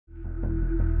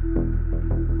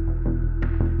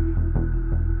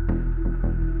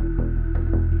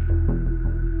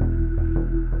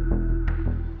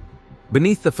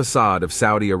Beneath the facade of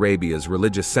Saudi Arabia's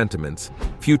religious sentiments,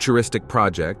 futuristic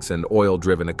projects, and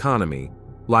oil-driven economy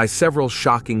lie several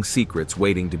shocking secrets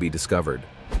waiting to be discovered.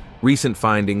 Recent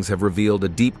findings have revealed a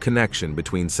deep connection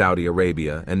between Saudi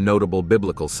Arabia and notable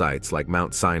biblical sites like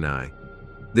Mount Sinai.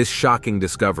 This shocking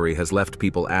discovery has left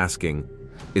people asking,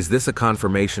 is this a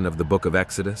confirmation of the Book of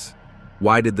Exodus?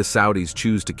 Why did the Saudis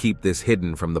choose to keep this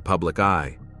hidden from the public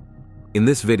eye? In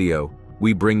this video,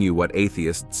 we bring you what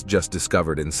atheists just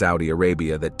discovered in Saudi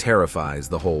Arabia that terrifies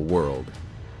the whole world.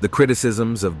 The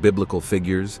criticisms of biblical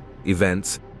figures,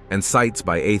 events, and sites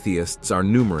by atheists are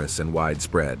numerous and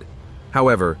widespread.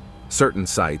 However, certain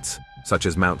sites, such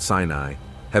as Mount Sinai,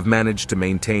 have managed to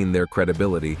maintain their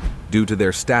credibility due to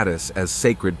their status as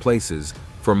sacred places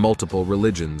for multiple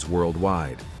religions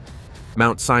worldwide.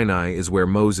 Mount Sinai is where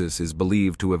Moses is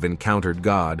believed to have encountered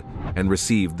God and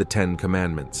received the Ten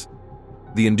Commandments.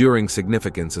 The enduring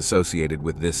significance associated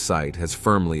with this site has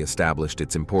firmly established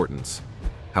its importance.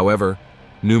 However,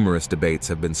 numerous debates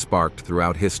have been sparked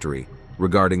throughout history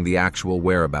regarding the actual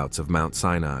whereabouts of Mount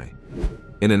Sinai.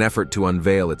 In an effort to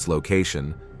unveil its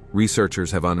location,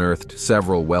 researchers have unearthed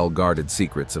several well-guarded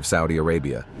secrets of Saudi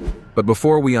Arabia. But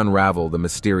before we unravel the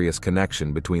mysterious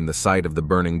connection between the site of the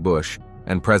burning bush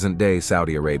and present-day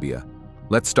Saudi Arabia,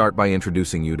 let's start by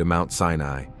introducing you to Mount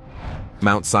Sinai.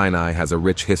 Mount Sinai has a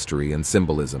rich history and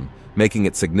symbolism, making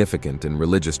it significant in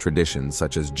religious traditions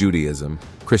such as Judaism,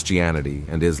 Christianity,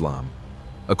 and Islam.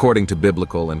 According to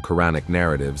biblical and Quranic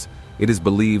narratives, it is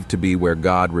believed to be where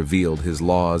God revealed his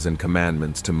laws and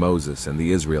commandments to Moses and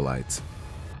the Israelites.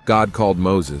 God called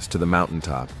Moses to the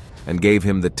mountaintop and gave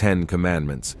him the Ten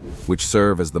Commandments, which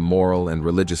serve as the moral and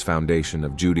religious foundation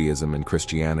of Judaism and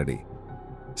Christianity.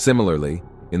 Similarly,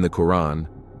 in the Quran,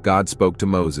 God spoke to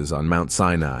Moses on Mount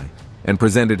Sinai and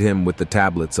presented him with the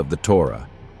tablets of the Torah,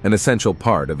 an essential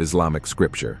part of Islamic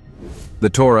scripture. The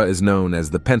Torah is known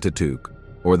as the Pentateuch,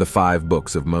 or the 5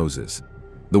 books of Moses.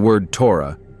 The word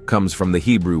Torah comes from the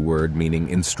Hebrew word meaning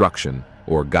instruction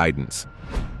or guidance.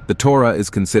 The Torah is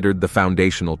considered the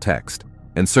foundational text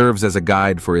and serves as a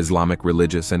guide for Islamic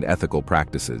religious and ethical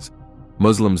practices.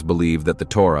 Muslims believe that the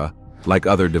Torah, like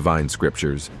other divine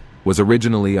scriptures, was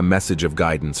originally a message of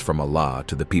guidance from Allah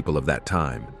to the people of that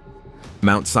time.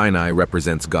 Mount Sinai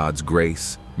represents God's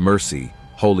grace, mercy,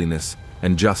 holiness,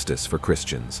 and justice for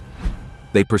Christians.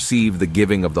 They perceive the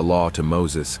giving of the law to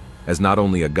Moses as not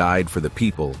only a guide for the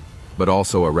people, but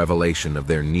also a revelation of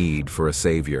their need for a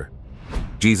Savior.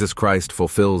 Jesus Christ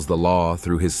fulfills the law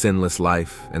through his sinless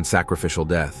life and sacrificial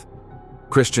death.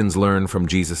 Christians learn from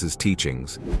Jesus'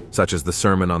 teachings, such as the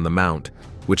Sermon on the Mount,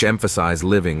 which emphasize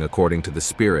living according to the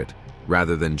Spirit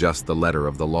rather than just the letter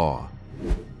of the law.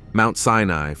 Mount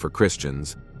Sinai, for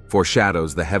Christians,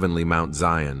 foreshadows the heavenly Mount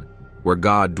Zion, where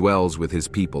God dwells with his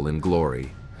people in glory.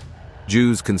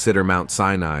 Jews consider Mount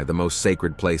Sinai the most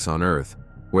sacred place on earth,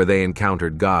 where they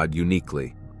encountered God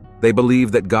uniquely. They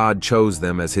believe that God chose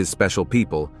them as his special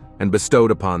people and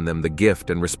bestowed upon them the gift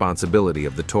and responsibility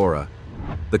of the Torah.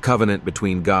 The covenant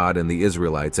between God and the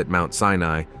Israelites at Mount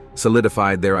Sinai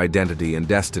solidified their identity and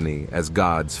destiny as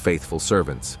God's faithful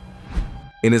servants.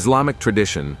 In Islamic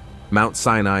tradition, Mount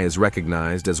Sinai is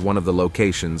recognized as one of the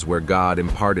locations where God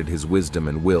imparted his wisdom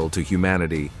and will to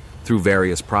humanity through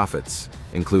various prophets,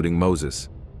 including Moses.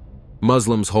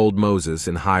 Muslims hold Moses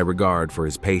in high regard for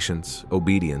his patience,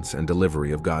 obedience, and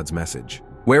delivery of God's message.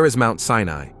 Where is Mount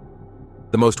Sinai?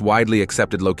 The most widely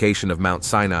accepted location of Mount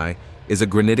Sinai is a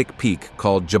granitic peak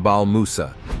called Jabal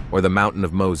Musa, or the Mountain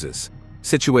of Moses,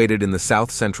 situated in the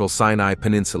south-central Sinai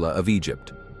Peninsula of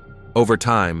Egypt. Over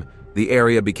time, the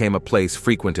area became a place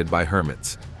frequented by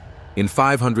hermits. In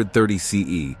 530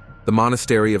 CE, the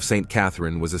monastery of St.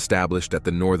 Catherine was established at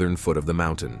the northern foot of the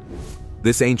mountain.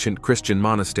 This ancient Christian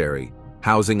monastery,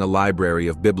 housing a library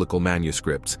of biblical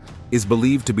manuscripts, is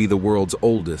believed to be the world's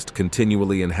oldest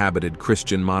continually inhabited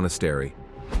Christian monastery.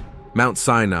 Mount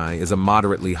Sinai is a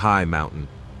moderately high mountain,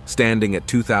 standing at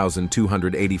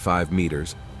 2,285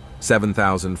 meters,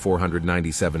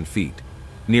 7,497 feet,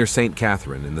 near St.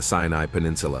 Catherine in the Sinai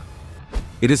Peninsula.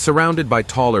 It is surrounded by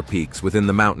taller peaks within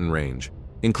the mountain range,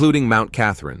 including Mount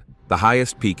Catherine, the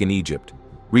highest peak in Egypt,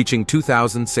 reaching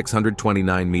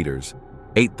 2,629 meters,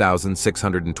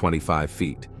 8,625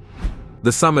 feet.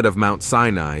 The summit of Mount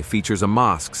Sinai features a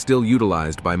mosque still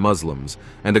utilized by Muslims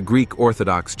and a Greek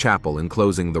Orthodox chapel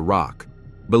enclosing the rock,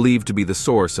 believed to be the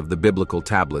source of the biblical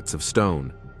tablets of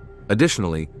stone.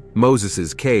 Additionally,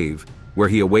 Moses' cave, where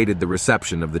he awaited the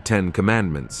reception of the Ten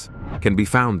Commandments, can be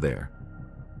found there.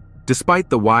 Despite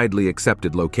the widely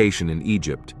accepted location in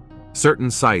Egypt,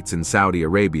 certain sites in Saudi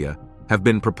Arabia have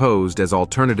been proposed as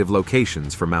alternative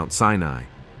locations for Mount Sinai.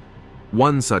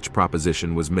 One such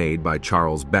proposition was made by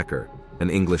Charles Becker, an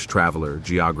English traveler,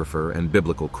 geographer, and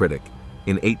biblical critic,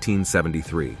 in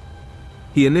 1873.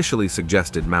 He initially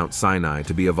suggested Mount Sinai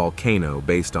to be a volcano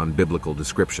based on biblical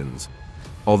descriptions.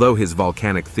 Although his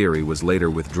volcanic theory was later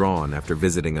withdrawn after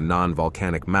visiting a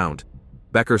non-volcanic mount,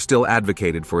 Becker still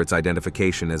advocated for its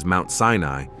identification as Mount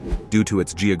Sinai due to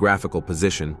its geographical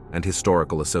position and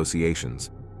historical associations.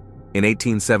 In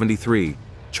 1873,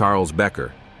 Charles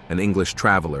Becker, an English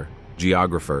traveler,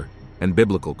 geographer, and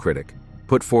biblical critic,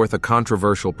 put forth a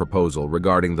controversial proposal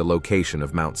regarding the location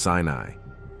of Mount Sinai.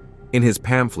 In his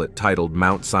pamphlet titled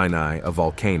Mount Sinai, a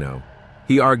Volcano,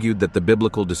 he argued that the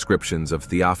biblical descriptions of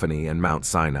theophany and Mount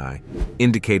Sinai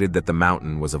indicated that the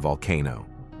mountain was a volcano.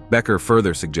 Becker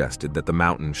further suggested that the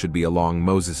mountain should be along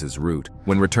Moses' route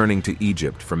when returning to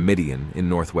Egypt from Midian in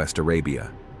northwest Arabia.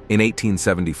 In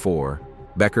 1874,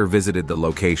 Becker visited the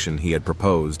location he had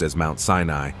proposed as Mount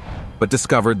Sinai, but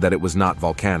discovered that it was not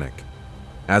volcanic.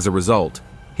 As a result,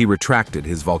 he retracted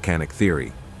his volcanic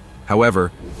theory.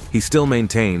 However, he still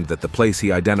maintained that the place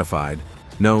he identified,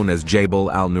 known as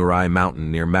Jabal al-Nurai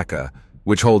Mountain near Mecca,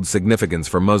 which holds significance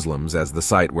for Muslims as the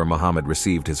site where Muhammad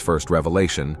received his first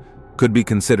revelation, could be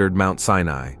considered Mount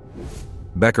Sinai.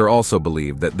 Becker also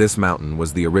believed that this mountain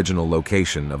was the original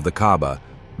location of the Kaaba,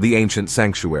 the ancient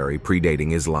sanctuary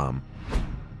predating Islam.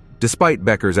 Despite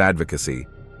Becker's advocacy,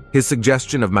 his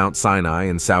suggestion of Mount Sinai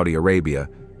in Saudi Arabia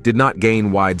did not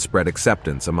gain widespread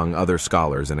acceptance among other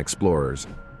scholars and explorers.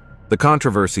 The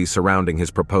controversy surrounding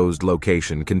his proposed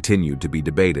location continued to be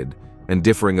debated, and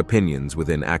differing opinions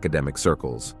within academic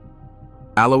circles.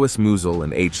 Alois Musil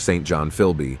and H. St. John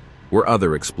Philby were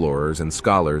other explorers and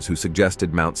scholars who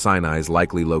suggested Mount Sinai's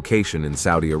likely location in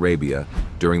Saudi Arabia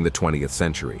during the 20th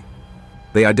century.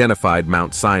 They identified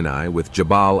Mount Sinai with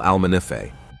Jabal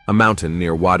al-Manifeh, a mountain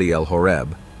near Wadi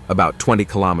el-Horeb, about 20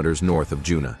 kilometers north of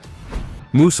Juna.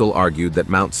 Musil argued that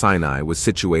Mount Sinai was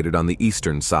situated on the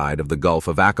eastern side of the Gulf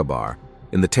of Aqaba,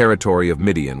 in the territory of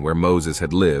Midian where Moses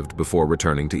had lived before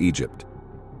returning to Egypt.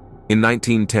 In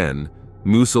 1910,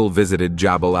 Musil visited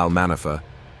Jabal al-Manifeh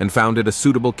and found it a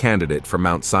suitable candidate for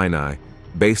Mount Sinai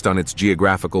based on its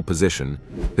geographical position,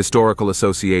 historical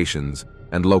associations,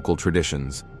 and local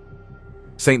traditions.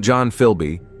 St. John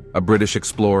Philby, a British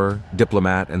explorer,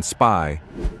 diplomat, and spy,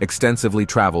 extensively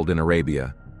traveled in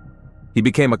Arabia. He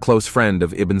became a close friend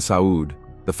of Ibn Saud,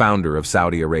 the founder of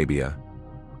Saudi Arabia.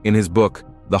 In his book,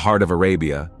 The Heart of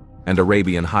Arabia and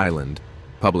Arabian Highland,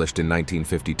 published in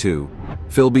 1952,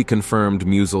 Philby confirmed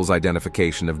Musil's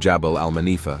identification of Jabal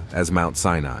al-Manifeh as Mount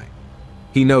Sinai.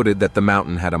 He noted that the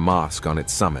mountain had a mosque on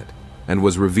its summit and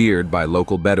was revered by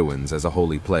local Bedouins as a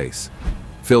holy place.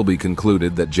 Philby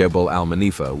concluded that Jabal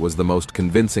al-Manifeh was the most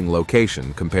convincing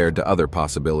location compared to other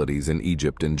possibilities in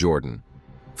Egypt and Jordan.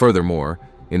 Furthermore,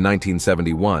 in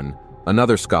 1971,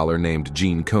 another scholar named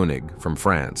Jean Koenig from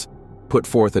France put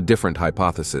forth a different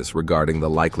hypothesis regarding the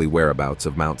likely whereabouts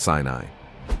of Mount Sinai.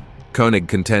 Koenig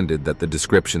contended that the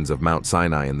descriptions of Mount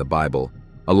Sinai in the Bible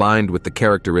aligned with the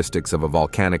characteristics of a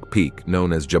volcanic peak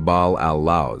known as Jabal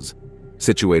al-Lawz,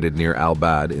 situated near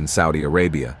Al-Bad in Saudi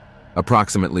Arabia,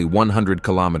 approximately 100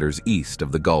 kilometers east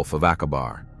of the Gulf of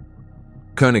Aqaba.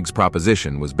 Koenig's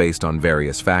proposition was based on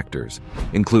various factors,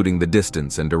 including the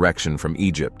distance and direction from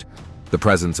Egypt, the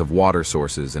presence of water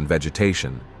sources and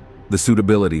vegetation, the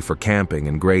suitability for camping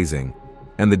and grazing,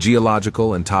 and the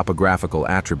geological and topographical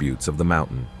attributes of the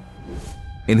mountain.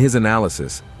 In his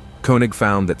analysis, Koenig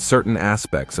found that certain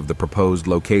aspects of the proposed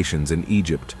locations in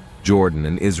Egypt, Jordan,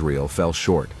 and Israel fell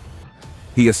short.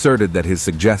 He asserted that his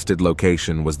suggested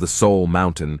location was the sole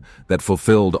mountain that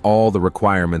fulfilled all the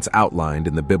requirements outlined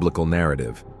in the biblical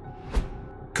narrative.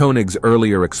 Koenig's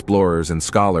earlier explorers and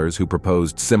scholars who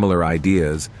proposed similar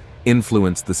ideas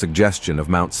influenced the suggestion of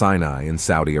Mount Sinai in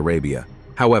Saudi Arabia.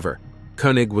 However,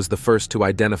 Koenig was the first to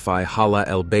identify Hala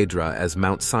el-Bedra as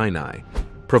Mount Sinai,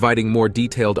 providing more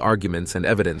detailed arguments and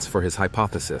evidence for his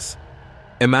hypothesis.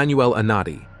 Emanuele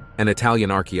Annati, an Italian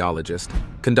archaeologist,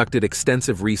 conducted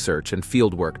extensive research and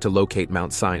fieldwork to locate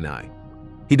Mount Sinai.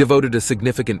 He devoted a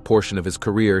significant portion of his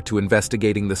career to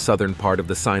investigating the southern part of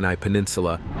the Sinai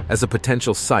Peninsula as a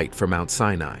potential site for Mount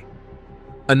Sinai.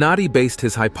 Annati based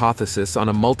his hypothesis on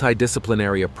a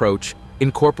multidisciplinary approach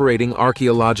incorporating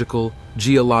archaeological,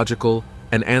 geological,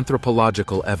 and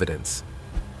anthropological evidence.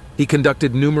 He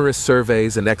conducted numerous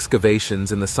surveys and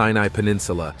excavations in the Sinai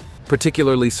Peninsula,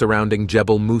 particularly surrounding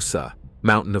Jebel Musa,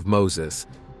 Mountain of Moses,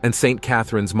 and St.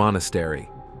 Catherine's Monastery.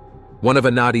 One of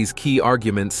Annati's key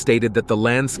arguments stated that the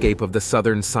landscape of the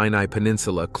southern Sinai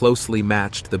Peninsula closely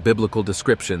matched the biblical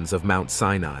descriptions of Mount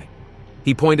Sinai.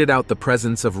 He pointed out the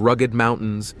presence of rugged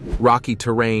mountains, rocky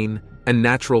terrain, and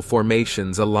natural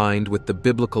formations aligned with the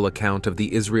biblical account of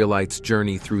the Israelites'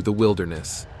 journey through the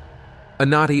wilderness.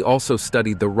 Anati also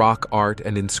studied the rock art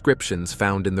and inscriptions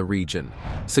found in the region,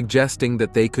 suggesting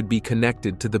that they could be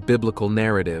connected to the biblical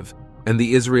narrative and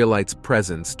the Israelites'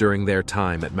 presence during their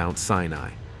time at Mount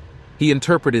Sinai. He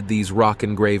interpreted these rock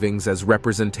engravings as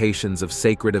representations of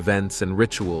sacred events and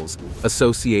rituals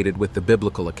associated with the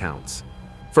biblical accounts.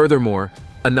 Furthermore,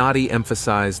 Anati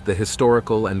emphasized the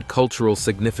historical and cultural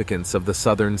significance of the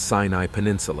southern Sinai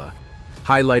Peninsula,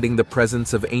 highlighting the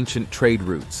presence of ancient trade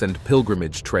routes and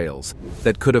pilgrimage trails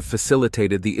that could have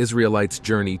facilitated the Israelites'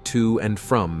 journey to and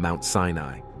from Mount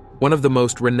Sinai. One of the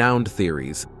most renowned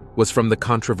theories was from the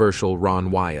controversial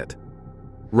Ron Wyatt.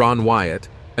 Ron Wyatt,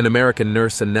 an American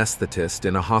nurse anesthetist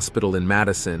in a hospital in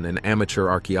Madison and amateur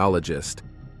archaeologist,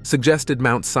 suggested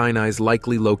Mount Sinai's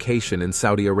likely location in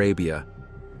Saudi Arabia.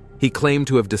 He claimed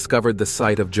to have discovered the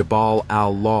site of Jabal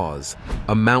al-Lawz,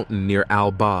 a mountain near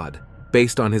al-Bad,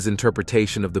 based on his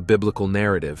interpretation of the biblical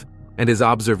narrative and his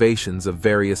observations of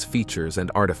various features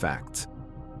and artifacts.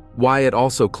 Wyatt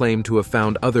also claimed to have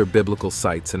found other biblical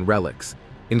sites and relics,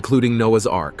 including Noah's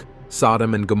Ark,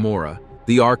 Sodom and Gomorrah,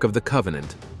 the Ark of the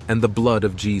Covenant, and the blood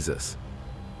of Jesus.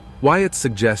 Wyatt's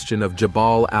suggestion of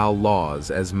Jabal al-Lawz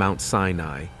as Mount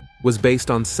Sinai was based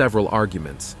on several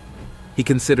arguments. He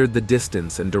considered the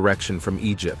distance and direction from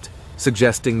Egypt,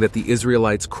 suggesting that the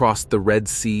Israelites crossed the Red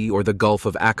Sea or the Gulf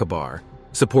of Aqaba,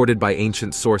 supported by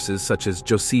ancient sources such as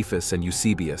Josephus and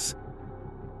Eusebius.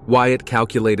 Wyatt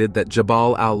calculated that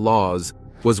Jabal al-Lawz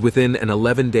was within an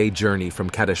 11-day journey from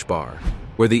Kadesh Bar,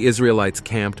 where the Israelites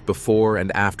camped before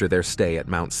and after their stay at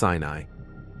Mount Sinai.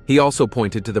 He also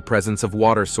pointed to the presence of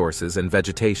water sources and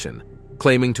vegetation,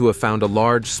 claiming to have found a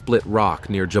large split rock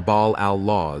near Jabal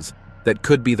al-Lawz that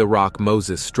could be the rock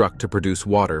Moses struck to produce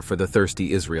water for the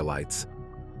thirsty Israelites.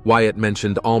 Wyatt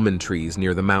mentioned almond trees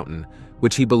near the mountain,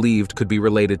 which he believed could be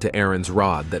related to Aaron's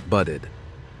rod that budded.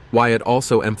 Wyatt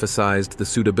also emphasized the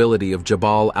suitability of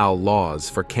Jabal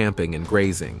al-Lawz for camping and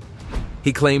grazing.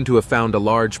 He claimed to have found a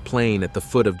large plain at the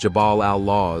foot of Jabal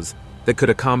al-Lawz that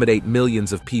could accommodate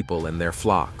millions of people and their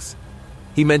flocks.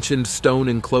 He mentioned stone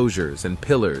enclosures and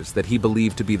pillars that he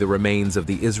believed to be the remains of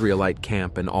the Israelite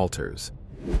camp and altars.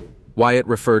 Wyatt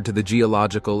referred to the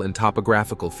geological and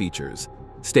topographical features,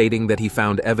 stating that he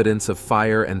found evidence of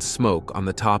fire and smoke on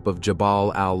the top of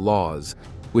Jabal al-Lawz,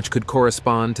 which could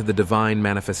correspond to the divine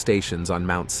manifestations on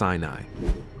Mount Sinai.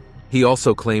 He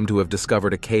also claimed to have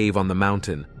discovered a cave on the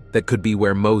mountain that could be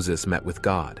where Moses met with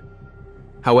God.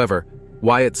 However,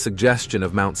 Wyatt's suggestion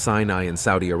of Mount Sinai in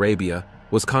Saudi Arabia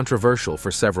was controversial for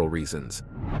several reasons.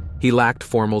 He lacked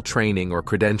formal training or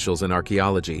credentials in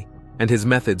archaeology, and his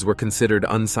methods were considered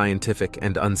unscientific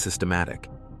and unsystematic.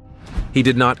 He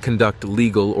did not conduct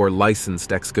legal or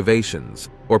licensed excavations,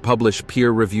 or publish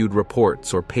peer-reviewed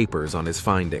reports or papers on his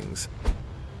findings.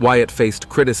 Wyatt faced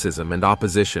criticism and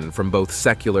opposition from both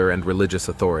secular and religious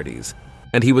authorities,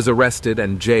 and he was arrested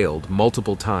and jailed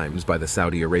multiple times by the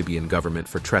Saudi Arabian government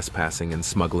for trespassing and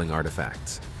smuggling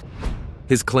artifacts.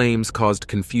 His claims caused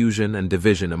confusion and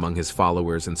division among his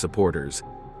followers and supporters,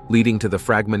 leading to the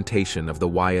fragmentation of the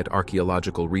Wyatt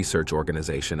Archaeological Research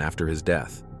Organization after his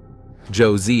death.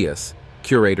 Joe Zias,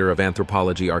 curator of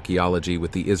anthropology archaeology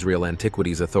with the Israel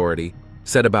Antiquities Authority,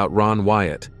 said about Ron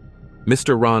Wyatt,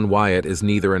 "Mr. Ron Wyatt is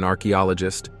neither an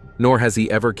archaeologist, nor has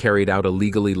he ever carried out a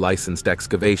legally licensed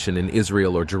excavation in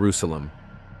Israel or Jerusalem.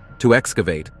 To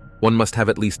excavate, one must have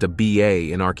at least a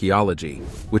BA in archaeology,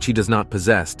 which he does not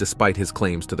possess despite his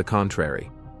claims to the contrary.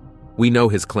 We know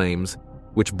his claims,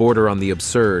 which border on the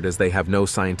absurd as they have no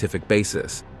scientific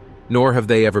basis, nor have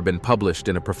they ever been published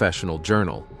in a professional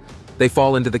journal. They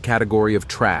fall into the category of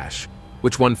trash,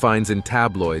 which one finds in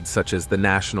tabloids such as the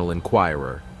National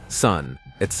Enquirer, Sun,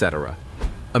 etc.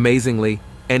 Amazingly,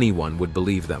 anyone would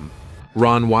believe them."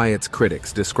 Ron Wyatt's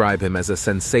critics describe him as a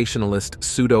sensationalist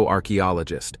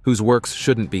pseudo-archaeologist whose works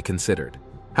shouldn't be considered.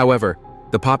 However,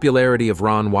 the popularity of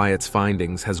Ron Wyatt's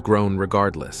findings has grown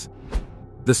regardless.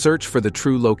 The search for the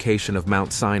true location of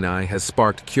Mount Sinai has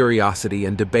sparked curiosity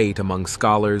and debate among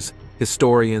scholars,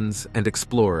 historians, and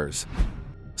explorers.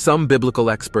 Some biblical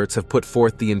experts have put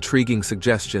forth the intriguing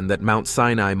suggestion that Mount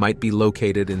Sinai might be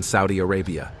located in Saudi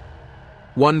Arabia.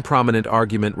 One prominent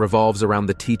argument revolves around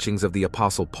the teachings of the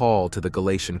Apostle Paul to the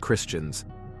Galatian Christians.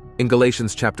 In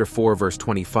Galatians chapter 4, verse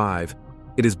 25,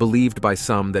 it is believed by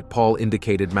some that Paul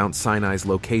indicated Mount Sinai's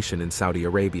location in Saudi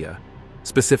Arabia,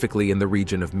 specifically in the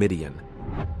region of Midian.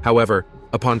 However,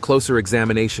 upon closer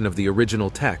examination of the original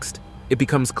text, it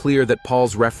becomes clear that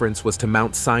Paul's reference was to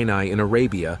Mount Sinai in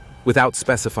Arabia without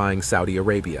specifying Saudi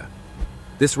Arabia.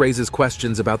 This raises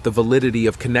questions about the validity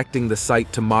of connecting the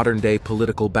site to modern-day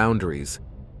political boundaries.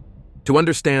 To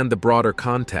understand the broader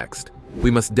context,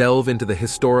 we must delve into the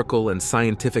historical and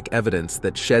scientific evidence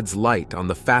that sheds light on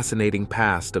the fascinating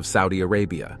past of Saudi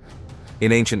Arabia.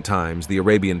 In ancient times, the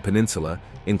Arabian Peninsula,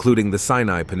 including the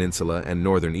Sinai Peninsula and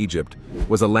northern Egypt,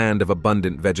 was a land of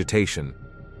abundant vegetation.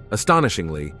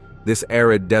 Astonishingly, this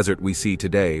arid desert we see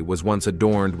today was once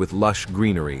adorned with lush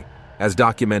greenery, as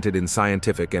documented in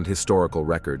scientific and historical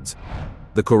records.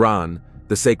 The Quran,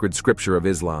 the sacred scripture of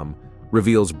Islam,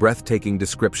 reveals breathtaking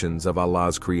descriptions of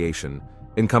Allah's creation,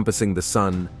 encompassing the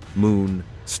sun, moon,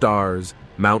 stars,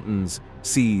 mountains,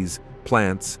 seas,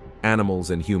 plants, animals,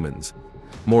 and humans.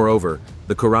 Moreover,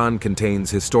 the Quran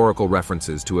contains historical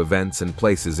references to events and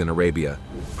places in Arabia,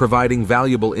 providing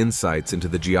valuable insights into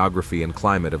the geography and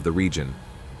climate of the region.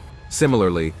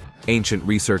 Similarly, ancient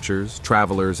researchers,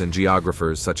 travelers, and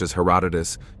geographers such as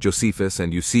Herodotus, Josephus,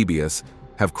 and Eusebius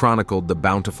have chronicled the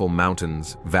bountiful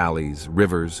mountains, valleys,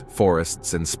 rivers,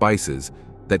 forests, and spices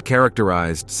that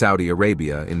characterized Saudi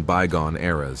Arabia in bygone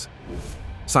eras.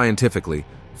 Scientifically,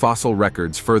 fossil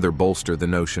records further bolster the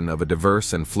notion of a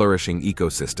diverse and flourishing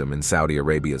ecosystem in Saudi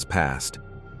Arabia's past.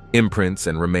 Imprints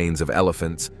and remains of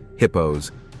elephants,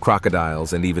 hippos,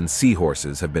 crocodiles, and even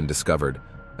seahorses have been discovered,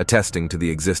 attesting to the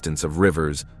existence of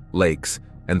rivers, lakes,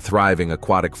 and thriving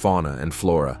aquatic fauna and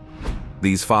flora.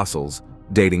 These fossils,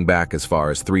 dating back as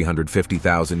far as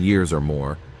 350,000 years or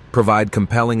more, provide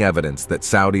compelling evidence that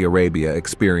Saudi Arabia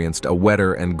experienced a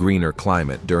wetter and greener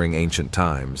climate during ancient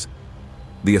times.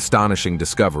 The astonishing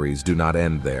discoveries do not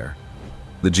end there.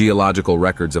 The geological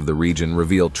records of the region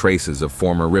reveal traces of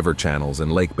former river channels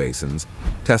and lake basins,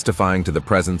 testifying to the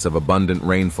presence of abundant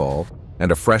rainfall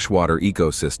and a freshwater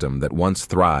ecosystem that once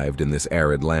thrived in this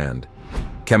arid land.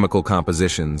 Chemical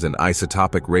compositions and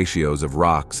isotopic ratios of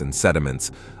rocks and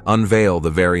sediments unveil the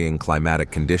varying climatic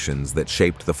conditions that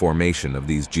shaped the formation of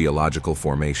these geological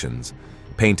formations,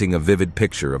 painting a vivid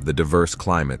picture of the diverse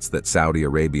climates that Saudi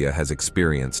Arabia has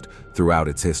experienced throughout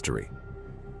its history.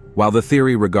 While the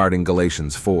theory regarding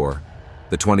Galatians 4,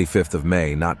 the 25th of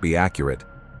May, not be accurate,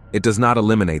 it does not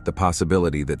eliminate the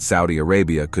possibility that Saudi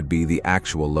Arabia could be the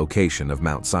actual location of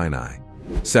Mount Sinai.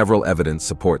 Several evidence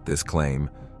support this claim,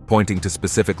 pointing to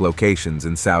specific locations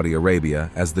in Saudi Arabia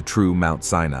as the true Mount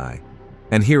Sinai.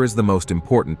 And here is the most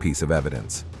important piece of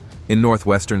evidence. In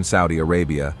northwestern Saudi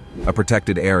Arabia, a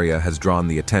protected area has drawn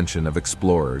the attention of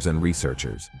explorers and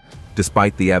researchers.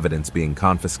 Despite the evidence being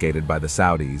confiscated by the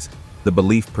Saudis, the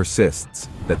belief persists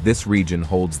that this region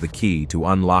holds the key to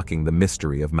unlocking the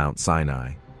mystery of Mount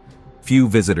Sinai. Few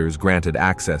visitors granted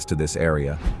access to this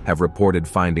area have reported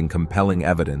finding compelling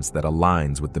evidence that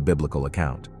aligns with the biblical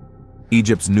account.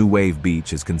 Egypt's New Wave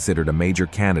Beach is considered a major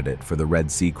candidate for the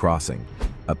Red Sea crossing,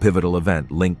 a pivotal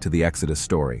event linked to the Exodus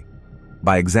story.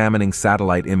 By examining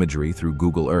satellite imagery through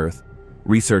Google Earth,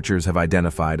 researchers have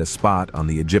identified a spot on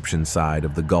the Egyptian side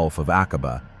of the Gulf of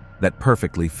Aqaba that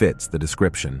perfectly fits the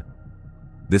description.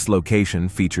 This location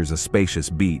features a spacious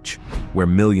beach where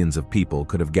millions of people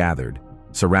could have gathered,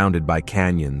 surrounded by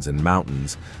canyons and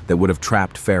mountains that would have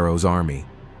trapped Pharaoh's army.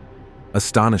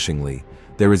 Astonishingly,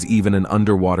 there is even an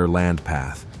underwater land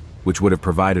path, which would have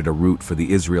provided a route for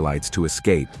the Israelites to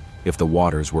escape if the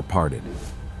waters were parted.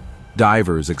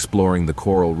 Divers exploring the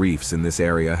coral reefs in this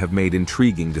area have made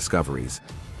intriguing discoveries.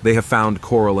 They have found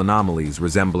coral anomalies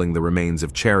resembling the remains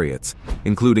of chariots,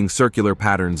 including circular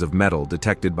patterns of metal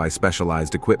detected by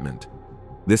specialized equipment.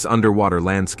 This underwater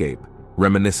landscape,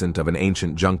 reminiscent of an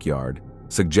ancient junkyard,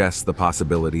 suggests the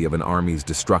possibility of an army's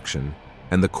destruction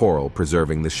and the coral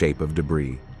preserving the shape of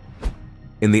debris.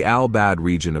 In the Al-Bad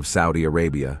region of Saudi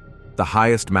Arabia, the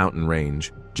highest mountain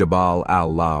range, Jabal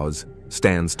al-Lawz,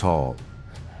 stands tall.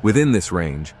 Within this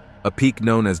range, a peak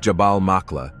known as Jabal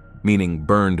Makla, meaning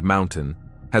burned mountain,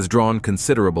 has drawn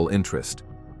considerable interest.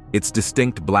 Its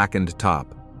distinct blackened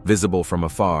top, visible from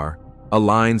afar,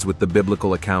 aligns with the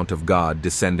biblical account of God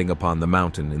descending upon the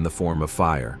mountain in the form of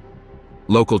fire.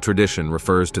 Local tradition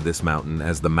refers to this mountain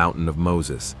as the Mountain of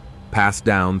Moses, passed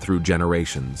down through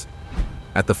generations.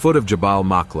 At the foot of Jabal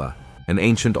Makla, an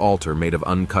ancient altar made of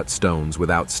uncut stones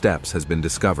without steps has been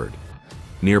discovered.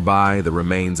 Nearby, the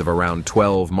remains of around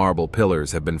 12 marble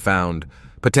pillars have been found,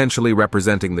 potentially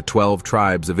representing the 12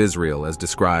 tribes of Israel as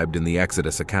described in the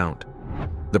Exodus account.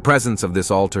 The presence of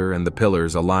this altar and the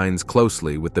pillars aligns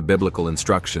closely with the biblical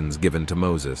instructions given to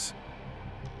Moses.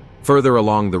 Further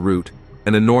along the route,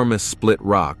 an enormous split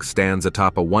rock stands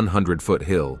atop a 100-foot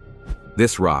hill.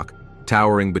 This rock,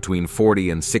 towering between 40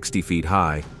 and 60 feet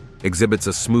high, exhibits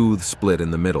a smooth split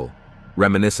in the middle,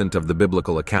 reminiscent of the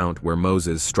biblical account where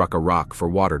Moses struck a rock for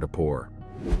water to pour.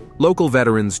 Local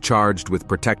veterans charged with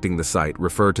protecting the site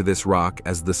refer to this rock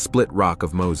as the Split Rock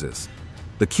of Moses.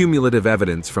 The cumulative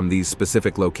evidence from these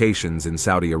specific locations in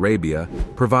Saudi Arabia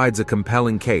provides a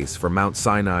compelling case for Mount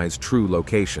Sinai's true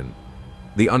location.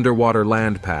 The underwater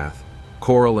land path,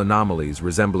 coral anomalies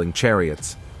resembling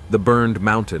chariots, the burned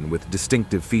mountain with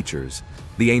distinctive features,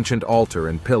 the ancient altar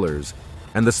and pillars,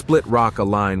 and the split rock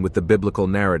align with the biblical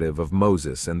narrative of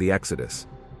Moses and the Exodus.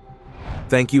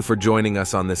 Thank you for joining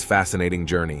us on this fascinating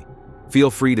journey. Feel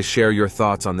free to share your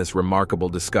thoughts on this remarkable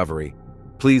discovery.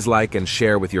 Please like and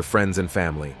share with your friends and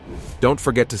family. Don't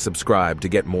forget to subscribe to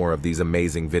get more of these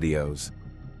amazing videos.